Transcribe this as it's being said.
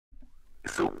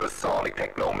supersonic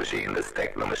techno machine. This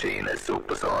techno machine is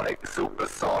supersonic,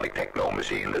 supersonic techno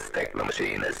machine. This techno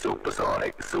machine is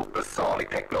supersonic, supersonic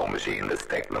techno machine. This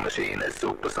techno machine is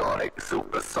supersonic,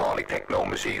 supersonic techno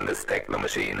machine. This techno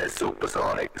machine is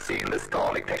supersonic. Seen the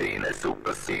sonic machine is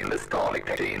super. Seen the sonic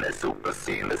machine is super.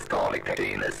 Seen the sonic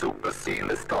machine is super. Seen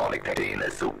the sonic machine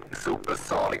is super.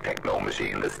 Supersonic techno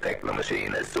machine. This techno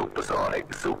machine is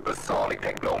supersonic, supersonic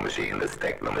techno machine. This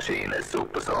techno machine is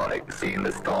supersonic. Seen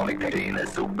the sonic machine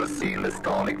is super. Seen the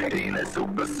sonic machine is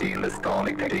super. Seen the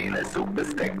sonic machine is super.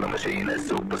 This techno machine is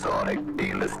supersonic.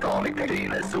 Seen the sonic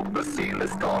machine is super. Seen the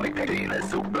sonic machine is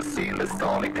super. Seen the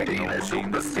sonic machine is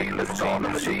super. Seen the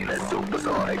sonic machine is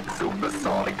supersonic,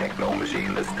 supersonic techno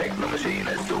machine. This techno machine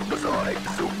is supersonic,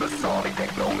 supersonic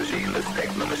techno machine. This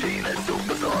techno machine